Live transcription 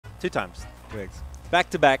2 times. Twigs. Back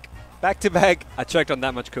to back. Back to back. I choked on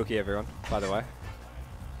that much cookie, everyone, by the way.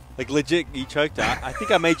 Like, legit, you choked out. I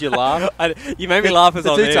think I made you laugh. You made me laugh as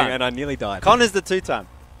I was eating, 2-time. and I nearly died. Connor's the 2-time.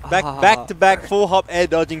 Back to back full hop air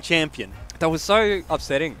dodging champion. That was so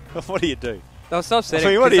upsetting. What do you do? That was so upsetting.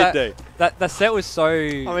 I mean, what do you do? That set was so...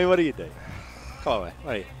 I mean, what do you do? Come on,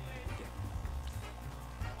 what do you...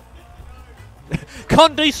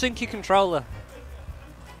 Can't desync your controller.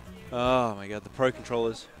 Oh my god, the pro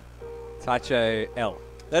controllers. Taicho L.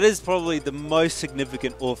 That is probably the most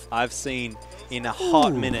significant oof I've seen in a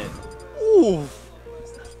hot minute. Ooh.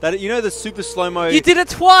 That, you know the super slow-mo... You did it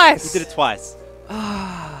twice! You did it twice.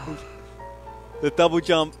 The double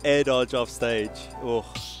jump air dodge off stage. Oh.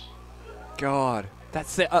 God. That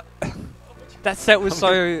set was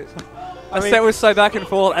so... That set was so back and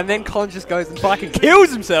forth, and then Con just goes and fucking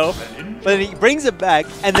kills himself. But then he brings it back,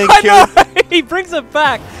 and then kills He brings it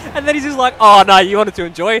back, and then he's just like, oh, no, you wanted to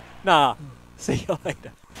enjoy? Nah. See you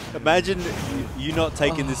later. Imagine you not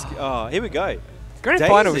taking this... Oh, here we go. Grand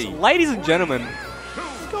Finals. Ladies and gentlemen.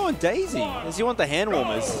 Go on, Daisy. Does he want the hand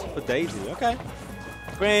warmers for Daisy? Okay.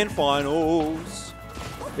 Grand Finals.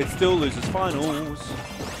 It still loses finals.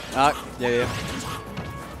 Yeah.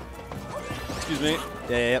 Excuse me.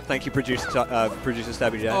 Yeah. Thank you, producer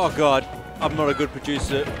Stabby J. Oh, God. I'm not a good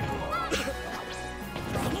producer.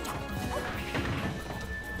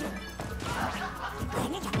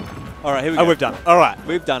 All right, here we go. Oh, we've done it. All right,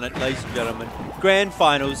 we've done it, ladies and gentlemen. Grand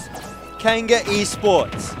Finals. Kanga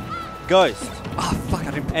Esports. Ghost. Oh, fuck,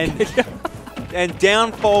 I didn't... And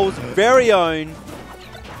Downfall's very own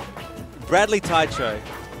Bradley Taicho.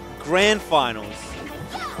 Grand Finals.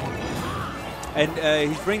 And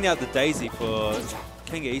he's bringing out the Daisy for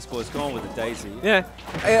Kanga Esports. Go on with the Daisy. Yeah.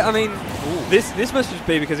 I mean, this must just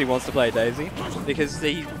be because he wants to play Daisy. Because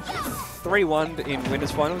he 3-1'd in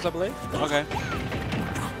Winners Finals, I believe. Okay.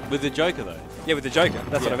 With the Joker, though. Yeah, with the Joker.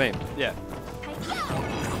 That's what I mean. Yeah.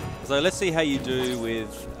 So let's see how you do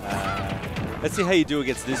with... let's see how you do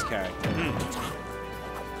against this character.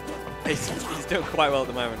 He's doing quite well at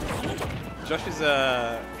the moment. Josh's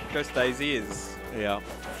Ghost Daisy is... Yeah.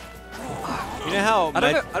 You know how...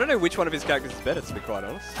 I don't know which one of his characters is better, to be quite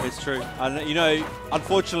honest. It's true. You know,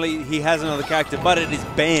 unfortunately, he has another character, but it is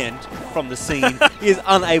banned from the scene. He is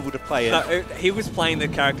unable to play it. No, he was playing the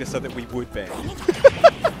character so that we would ban.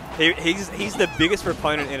 He's the biggest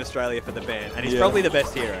proponent in Australia for the ban, and he's probably the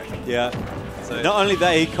best hero. Yeah. So not only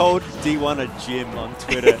that, he called D1 a gym on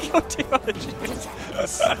Twitter. He called D1 a gym.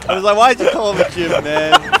 I was like, why'd you call him a gym,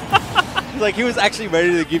 man? Like, he was actually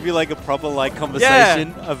ready to give you like a proper like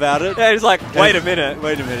conversation about it. Yeah, he was like, wait a minute.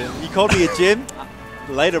 You called me a gym?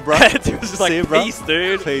 Later, bro. It was just like, you, bro. peace,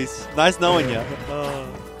 dude. Peace. Nice knowing you.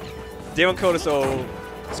 D1 called us all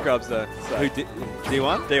scrubs, though. So. Who did?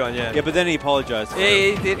 D1? D1, yeah. Yeah, but then he apologized.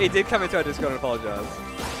 Yeah, he did come into our Discord and apologise.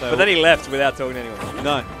 So but then he left without talking to anyone.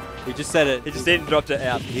 No, he just said it. He just didn't drop it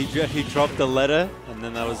out. He dropped the letter, and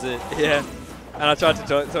then that was it. Yeah. And I tried to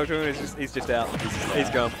talk to him, and he's just out. He's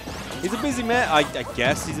gone. He's a busy man. I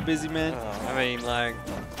guess he's a busy man. I mean, like...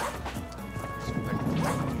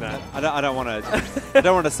 No. I don't want to. I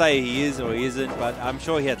don't want to say he is or he isn't, but I'm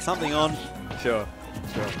sure he had something on. Sure.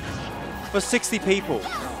 For 60 people,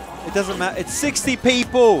 it doesn't matter. It's 60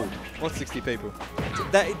 people. What's 60 people?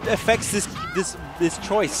 That affects this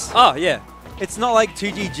choice. Oh yeah. It's not like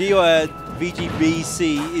 2GG or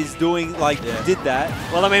VGBC is doing did that.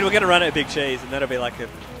 Well, I mean, we're gonna run it at Big Cheese, and that'll be like a.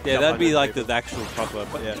 Yeah, that'd be like the actual proper.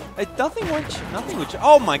 But yeah, nothing would.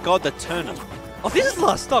 Oh my god, the turnip. Oh, this is the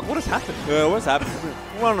last stock. What has happened? What's happened?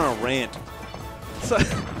 We're on a rant. So.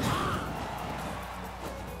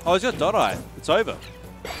 Oh, it's got dot eye. It's over.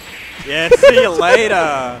 Yeah. See you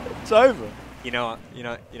later. It's over. You know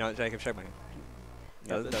what, Jacob? Shake my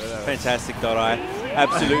hand. Fantastic dot eye.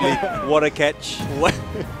 Absolutely. What a catch. What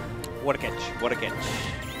a catch. What a catch.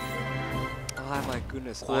 Oh my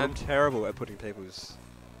goodness. I'm terrible at putting people's...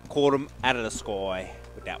 Caught him out of the sky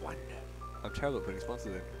with that one. I'm terrible at putting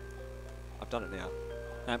sponsors in. I've done it now.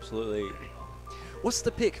 Absolutely. What's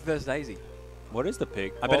the pick versus Daisy? What is the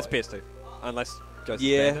pick? I bet it's PS2. Unless Joseph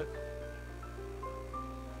yeah. it.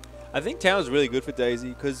 I think Town's really good for Daisy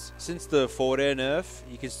because since the forward air nerf,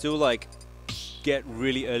 you can still get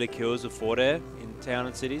really early kills with forward air in town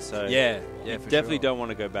and city. So yeah, definitely don't want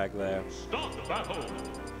to go back there. Start the battle.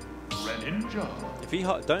 Greninja. If he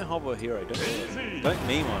don't hover a hero, don't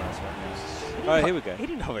meme on us right now. All right, here we go. He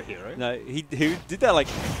didn't hover a hero. No, he did that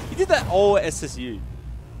he did that all SSU. You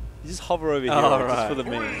just hover over here just for the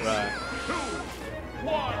meme. Right. 2,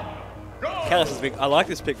 1, go! Callus is big. I like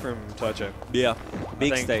this pick from Taicho. Yeah,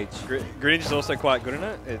 big stage. Greninja's also quite good in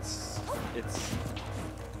it. It's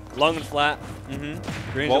Long and flat.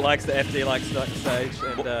 Greninja Wall- likes the FD, likes the stage,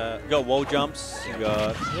 and You got wall jumps. You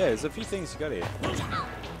got there's a few things you got here.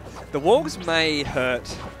 the walls may hurt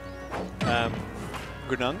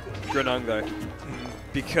Greninja though,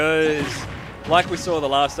 because like we saw the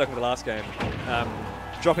last stock of the last game,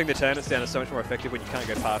 dropping the turnips down is so much more effective when you can't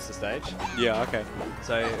go past the stage. Yeah. Okay.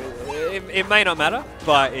 So it may not matter,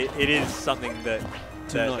 but it is something that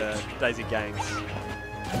Daisy gains.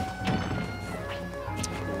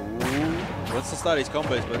 Wants to start his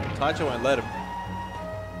combos, but Taicho won't let him.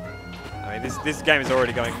 I mean, this game is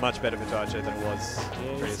already going much better for Taicho than it was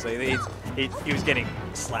previously. He was getting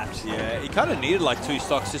slapped. Yeah, he kind of needed like 2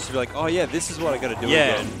 stocks just to be like, oh yeah, this is what I got to do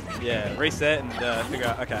Yeah, again. yeah. Reset and figure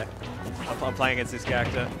out, okay, I'm playing against this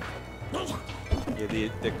character. Yeah,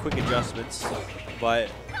 the quick adjustments by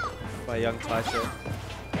young Taicho.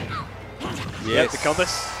 Yeah, the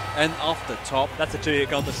compass. And off the top. That's a 2-hit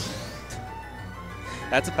compass.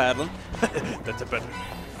 That's a paddling. That's a bit.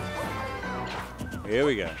 Here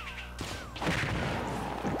we go.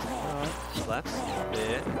 Slaps.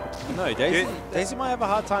 Yeah. No, Daisy might have a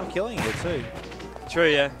hard time killing it too. True,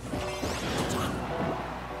 yeah.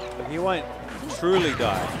 But he won't truly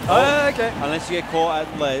die. Oh, okay. Unless you get caught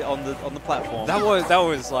on the platform. That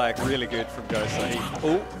was like really good from Ghost. So he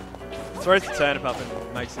throws the turnip up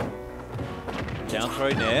and makes him down throw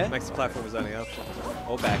nair. makes the platform his only option.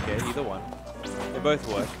 Or back air, either one. They both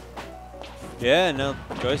work. Yeah, now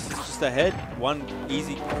Ghost is just ahead. One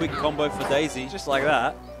easy, quick combo for Daisy. Just like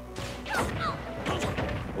that.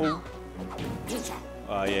 Oh.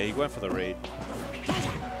 Oh yeah, he went for the read.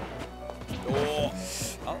 Oh,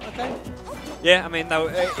 okay. Yeah, I mean,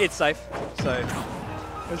 it's safe. So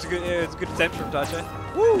it was a good attempt from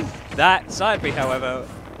Taicho. Woo! That side B, however,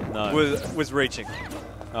 No. was reaching.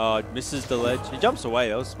 Oh, it misses the ledge. He jumps away.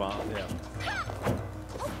 That was smart. Yeah.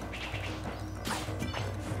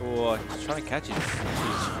 Oh, he's trying to catch his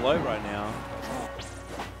flow right now.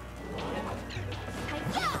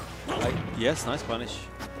 Yes, nice punish.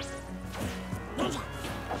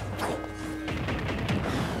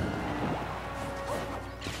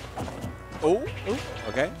 Oh,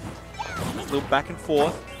 okay. A little back and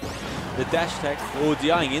forth. The dash tech. Oh,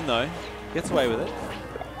 DIing in though. Gets away with it.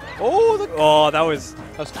 Oh, that was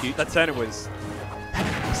cute. that turnip was.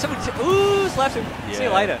 Ooh, slapped him. Yeah. See you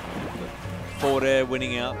later. Forward air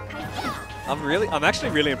winning out. I'm actually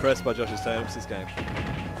really impressed by Josh's turnips this game.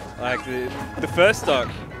 Like the first stock,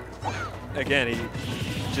 again, he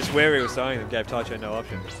just where he was throwing them gave Taicho no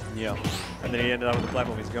option. Yeah. And then he ended up on the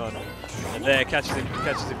platform, he's gone. And there catches him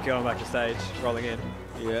going back to stage, rolling in.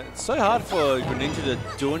 Yeah, it's so hard for Greninja to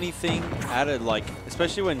do anything at it, like,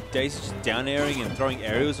 especially when Daisy's just down airing and throwing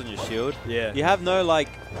aerials on your shield. Yeah. You have no, like,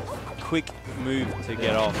 quick move to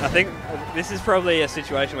get off. I think this is probably a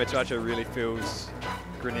situation where Taicho really feels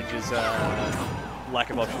Greninja's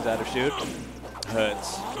lack of options out of shield.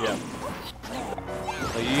 Hurts. Yeah.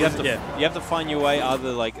 So you have to find your way,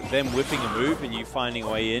 either like them whipping a move and you finding a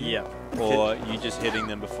way in, Yeah. or you just hitting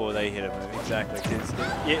them before they hit a move. Exactly.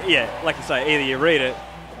 Yeah, like you say, either you read it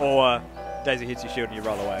or Daisy hits your shield and you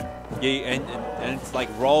roll away. Yeah, and it's like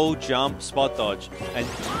roll, jump, spot dodge, and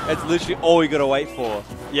it's literally all you gotta wait for.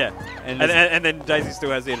 Yeah. And then Daisy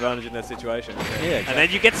still has the advantage in that situation. Yeah, exactly. And then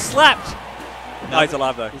you get slapped. No, he's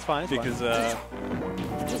alive though. He's fine. Because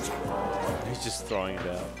he's just throwing it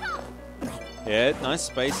out. Yeah, nice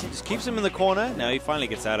space. He just keeps him in the corner. Now he finally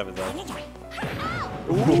gets out of it though.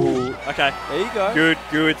 Ooh. Okay. There you go.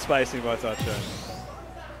 Good spacing by Taicho.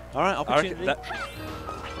 All right, opportunity.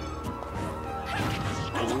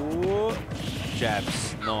 Ooh.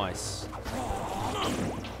 Jabs. Nice.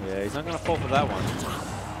 Yeah, he's not going to fall for that one.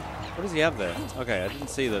 What does he have there? Okay, I didn't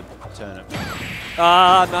see the turnip.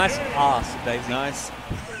 Ah, nice ass, Daisy. Nice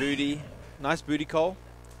booty. Nice booty call.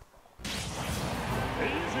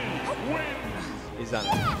 He's done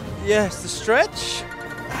it. Yes, the stretch.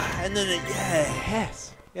 And then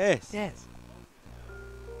yes.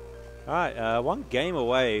 All right, one game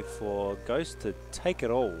away for Ghost to take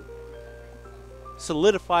it all.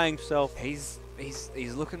 Solidifying himself. He's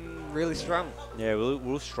looking really strong. Yeah,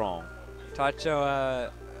 real strong.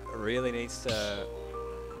 Taicho really needs to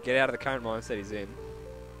get out of the current mindset he's in.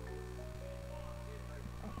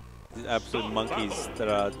 The absolute monkeys that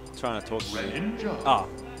are trying to talk to me. Greninja. Ah,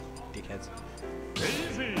 dickheads.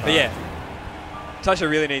 But yeah, Taicho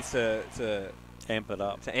really needs to Amp it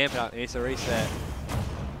up. amp it up. He needs to reset.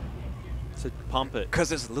 To pump it.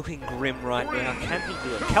 Because it's looking grim right now. Can he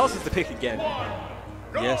do it? Kalos is the pick again.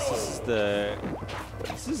 Yes,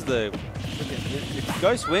 this is the. If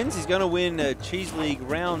Ghost wins, he's going to win Cheese League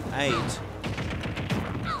round 8.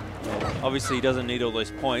 Obviously, he doesn't need all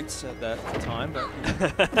those points at that time, but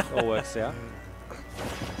it all works out.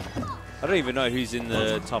 I don't even know who's in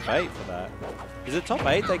the top 8 for that. Is it top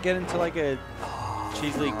 8 that get into like a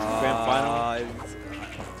Cheese League Grand Final?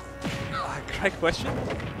 Great question.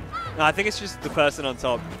 No, I think it's just the person on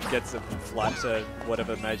top gets a flight to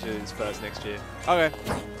whatever major is first next year. Okay.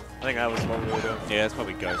 I think that was what we were doing. Yeah, it's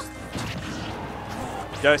probably Ghost.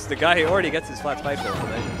 Ghost, the guy who already gets his flights paid for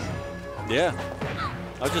majors. Yeah.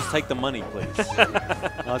 I'll just take the money, please.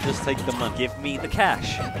 I'll just take the money. Give me the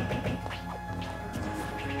cash.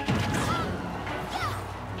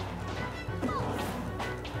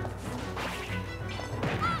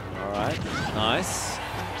 Alright, nice.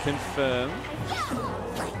 Confirm.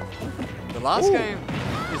 The last game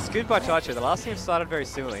is good by Taicho. The last game started very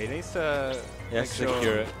similar. He needs to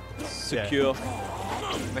secure it. Secure.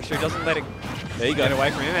 Yeah. Make sure he doesn't let it get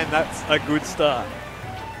away from him, and that's a good start.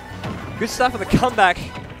 Good start for the comeback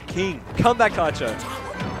king. Comeback Taicho.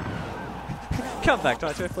 Come back,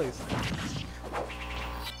 Taicho, please.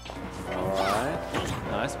 Alright.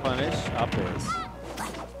 Nice punish. Up airs.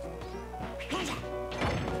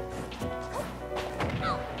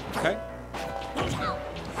 Okay.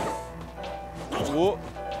 Whoa.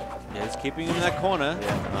 Yeah, it's keeping him in that corner.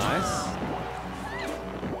 Yeah. Nice.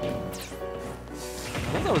 I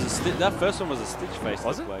thought that was a that first one was a stitch face.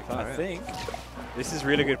 Was it? I think. This is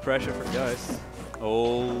really good pressure from Ghost.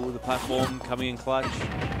 Oh, the platform coming in clutch.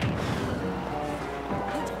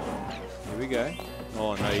 Here we go.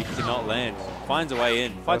 Oh no, he cannot land. Finds a way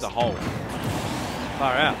in. Finds a hole.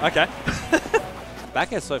 Far out. Okay.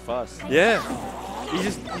 Back air so fast. Yeah. You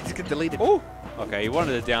just get deleted. Oh. Okay, he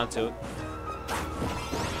wanted it down to it.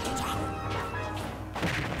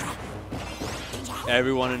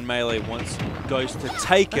 Everyone in Melee wants Ghost to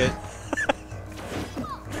take it.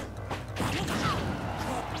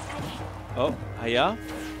 Oh, yeah.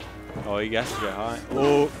 Oh, he has to go high.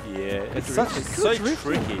 Oh, yeah. It's so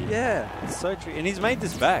tricky. Yeah. It's so tricky. And he's made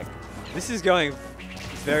this back. This is going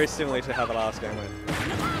very similar to how the last game went.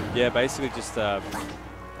 Yeah, basically just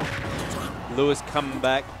Lewis coming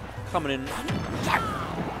back, coming in.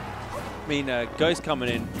 I mean, Ghost coming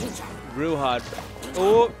in real hard.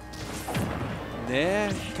 Oh.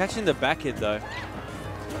 Yeah, catching the back hit though.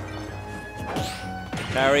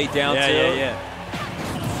 Carry down to. Yeah.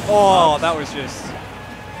 Oh, that was just.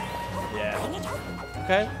 Yeah.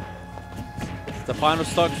 Okay. It's the final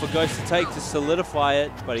stock for Ghost to take to solidify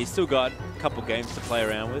it, but he's still got a couple games to play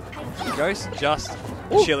around with. Ghost just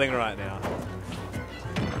chilling right now.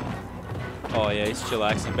 Oh yeah, he's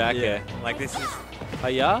chillaxing back there. Like this is.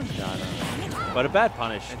 Yeah? No. But a bad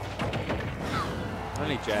punish.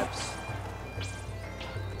 Only jabs.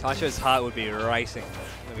 Taicho's heart would be racing,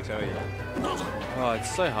 let me tell you. Oh, it's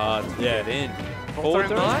so hard to get in. Forward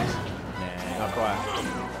throw? Nah, not quite.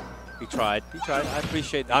 He tried. I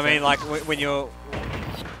appreciate that. I mean, like when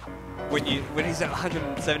he's at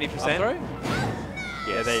 170%.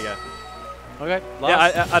 Yeah, there you go. Okay.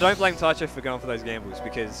 Yeah, I don't blame Taicho for going for those gambles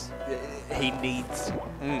because he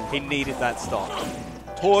needed that stock.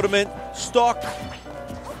 Tournament stock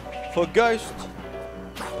for Ghost.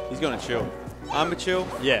 He's gonna chill. I'm a chill.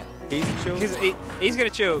 Yeah. He's a chill. He's going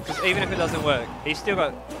to chill because even if it doesn't work, he's still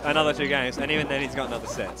got another 2 games, and even then he's got another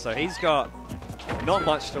set. So he's got not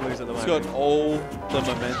much to lose at the moment. He's got all the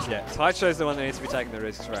momentum. Yeah. Taicho's the one that needs to be taking the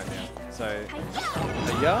risks right now. So.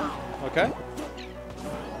 Yeah. Okay.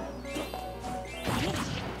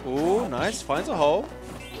 Ooh, nice. Finds a hole.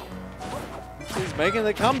 He's making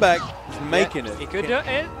the comeback. He's making it. He could do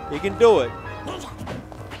it. He can do it.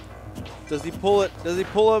 Does he pull it? Does he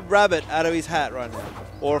pull a rabbit out of his hat right now?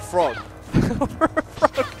 Or a frog?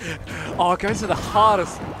 Oh, it goes to the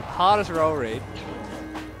hardest roll read.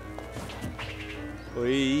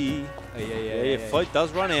 Yeah, float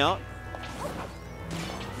does run out.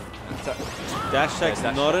 Dash attack's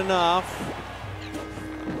not enough.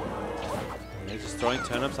 Yeah, just throwing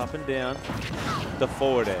turnips up and down. The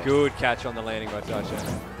forward air. Good catch on the landing by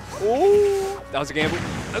Taicho. Ooh! That was a gamble.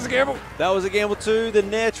 That was a gamble too. The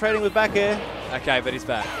Nair trading with back air. Okay, but he's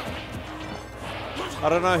back. I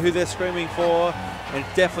don't know who they're screaming for, and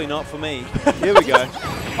it's definitely not for me. Here we go.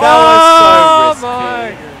 That was so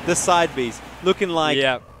risky. The side Bs looking like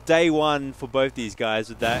day one for both these guys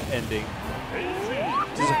with that ending.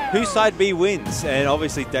 Just who side B wins, and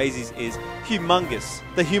obviously Daisy's is humongous.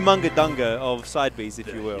 The humunga-dunga of side Bs, if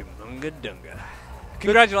you will. Humunga-dunga.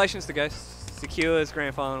 Congratulations to Ghost. Secures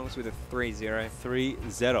Grand Finals with a 3-0.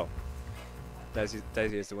 3-0. Daisy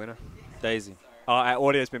is the winner. Daisy. Oh, our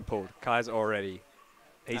audio's been pulled. Kai's already.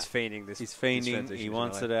 He's fiending this. He's fiending. He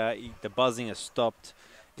wants it out. The buzzing has stopped.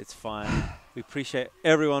 It's fine. We appreciate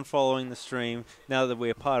everyone following the stream now that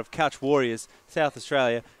we're part of Couch Warriors, South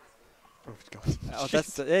Australia. Oh, God. Oh,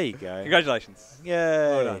 there you go. Congratulations. Yay.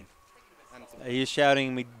 Well done. Are you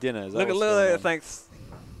shouting me dinner? Look at thanks.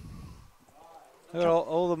 Look at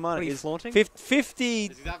all the money. What are you flaunting?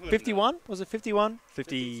 51? Was it 51?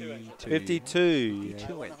 52. 52.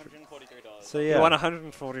 Yeah. So yeah. You won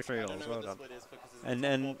 $143. Well done.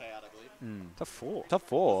 And top 4. Top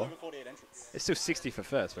 4. It's still 60 for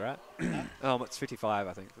first, right? Oh, it's 55,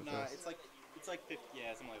 I think. For no, first. it's like 50,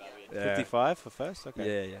 yeah, something like that. Yeah. 55 for first.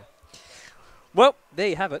 Okay. Yeah. Well, there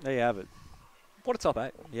you have it. There you have it. What a top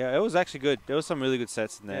 8. Yeah, it was actually good. There was some really good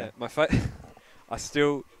sets in there. Yeah, I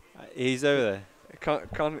still. He's over there.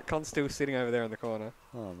 Con's still sitting over there in the corner.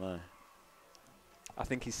 Oh no. I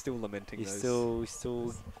think he's still lamenting. He's still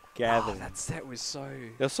gathered. Oh, that set was so.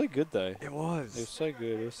 It was so good though. It was. It was so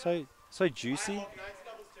good. It was so juicy.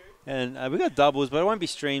 And we got doubles, but it won't be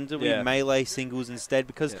streamed. It'll be melee singles instead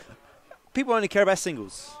because people only care about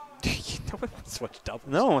singles. No one wants to watch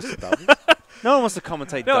doubles. No one wants to doubles. No one wants to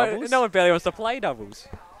commentate doubles. No one barely wants to play doubles.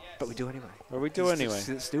 But we do anyway. Well, we do anyway.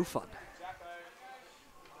 It's still fun.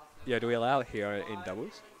 Yeah, do we allow hero in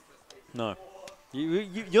doubles? No.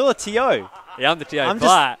 You're a TO. Yeah, I'm the TO,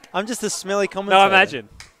 I'm just a smelly commentator. No, imagine.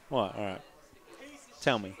 What? All right.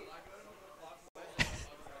 Tell me.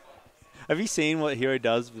 Have you seen what Hero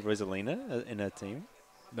does with Rosalina in her team?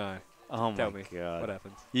 No. Oh Tell my me. god. What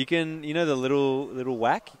happens? You know the little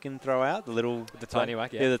whack you can throw out? The tiny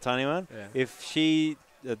whack, yeah. Yeah, the tiny one. Yeah. If she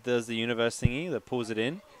does the universe thingy that pulls it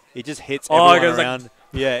in, it just hits everyone around.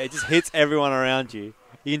 Yeah, it just hits everyone around you.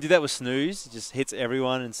 You can do that with snooze. It just hits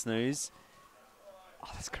everyone in snooze. Oh,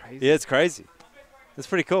 that's crazy. Yeah, it's crazy. That's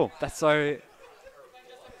pretty cool. That's so...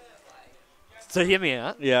 So hear me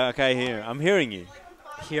out. Yeah, okay, here. I'm hearing you.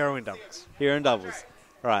 Hero in doubles. Hero in doubles.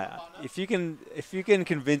 Right. If you can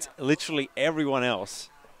convince literally everyone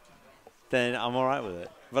else, then I'm all right with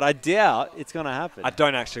it. But I doubt it's going to happen. I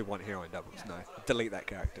don't actually want hero in doubles, no. Delete that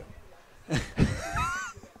character.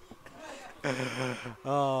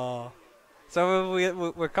 Oh... So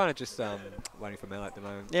we're kind of just waiting for Melee at the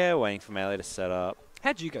moment. Yeah, waiting for Melee to set up.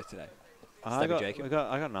 How'd you go today? I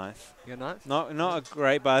got ninth. You got ninth? Not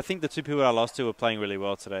great, but I think the two people I lost to were playing really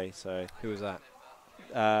well today. So who was that?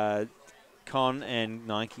 Con and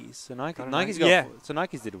Nikes. So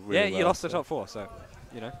Nikes did really well. Yeah, you lost the top 4, so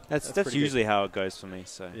you know. That's usually how it goes for me.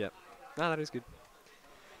 So yeah, no, that is good.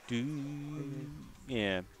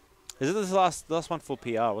 Yeah, is it the last one for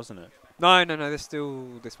PR? Wasn't it? No. There's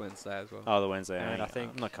still this Wednesday as well. Oh, the Wednesday. And I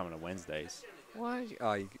think I'm not coming to Wednesdays. Why?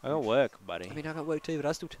 I got work, buddy. I mean, I got work too, but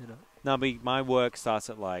I still turn up. No, but my work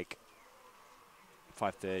starts at like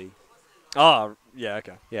 5:30. Oh, yeah,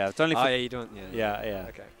 okay. Yeah, it's only. Oh, yeah, you doing? Yeah.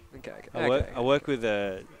 Okay. I work with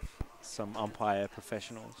some umpire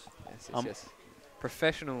professionals. Yes.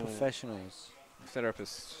 Professionals.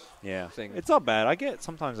 Therapists. Yeah. Thing. It's not bad.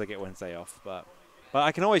 Sometimes I get Wednesday off, but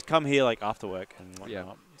I can always come here like after work and whatnot.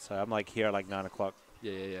 Yeah. So I'm like here at like 9 o'clock.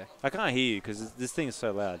 Yeah. I can't hear you because this thing is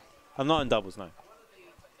so loud. I'm not in doubles, no.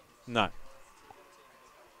 No.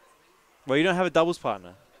 Well, you don't have a doubles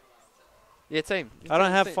partner. Yeah, team. I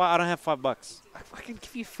don't have $5. I can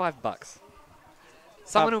give you $5.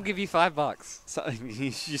 Someone will give you $5. So,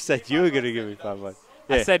 you said you were going to give me $5.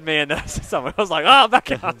 Yeah. I said me and then someone. I was like, oh,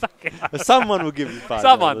 back out. Someone will give you $5.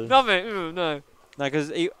 Someone, not me. No. No,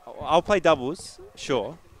 because I'll play doubles,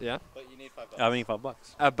 sure. Yeah. But you need $5. I need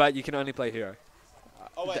 $5. But you can only play hero.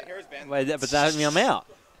 Oh wait, here's banned. But that means I'm out.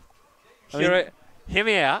 Hero, hear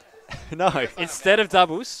me out. No. Instead of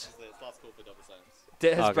doubles, It's last call for double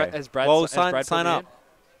signs. has Brad Well, Brad sign put me up. in?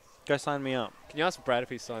 Go sign me up. Can you ask Brad if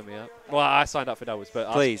he signed me up? Well, I signed up for doubles,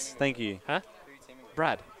 but Please, thank you. Huh?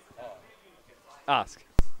 Brad. Ask.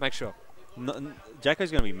 Make sure. Jacko's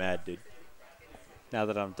going to be mad, dude. Now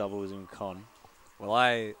that I'm doubles in con. Well,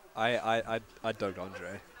 I dogged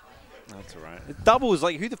Andre. That's alright. Doubles,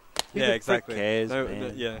 like, who the frick cares, No,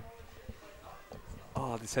 man? yeah.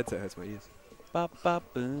 Oh, this headset hurts my ears.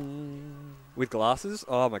 Boom. With glasses?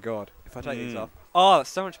 Oh my god. If I take these off. Oh, that's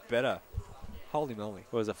so much better. Holy moly.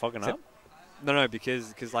 Was it fogging up? No,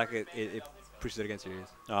 because like it pushes it against your ears.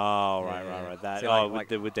 Oh, Yeah. right. That. So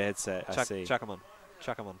with the headset. I see. Chuck 'em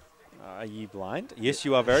on. Are you blind? Yes,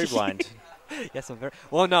 you are very blind. Yes, I'm very.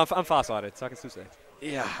 Well, no, I'm far-sighted, so I can still see.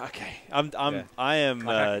 Yeah. Okay. Yeah. I am.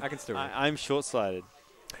 I can still read. I'm short-sighted.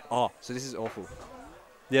 Oh, so this is awful.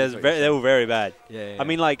 Yeah, they were very bad. Yeah. I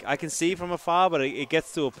mean, like, I can see from afar, but it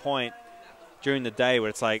gets to a point during the day where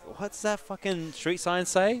it's like, what's that fucking street sign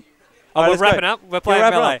say? Oh, we're wrapping up. We're playing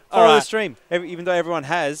Melee. Follow the stream. Even though everyone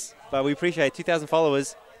has, but we appreciate 2,000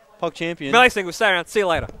 followers. Pog champion. Melee single. Stay around. See you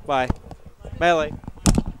later. Bye. Melee.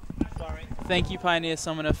 Sorry. Thank you, Pioneer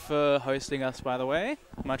Summoner, for hosting us, by the way.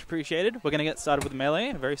 Much appreciated. We're going to get started with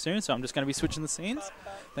Melee very soon, so I'm just going to be switching the scenes.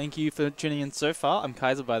 Thank you for tuning in so far. I'm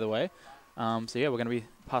Kaiser, by the way. So yeah, we're going to be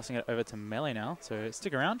passing it over to Melee now, so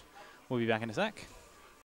stick around. We'll be back in a sec.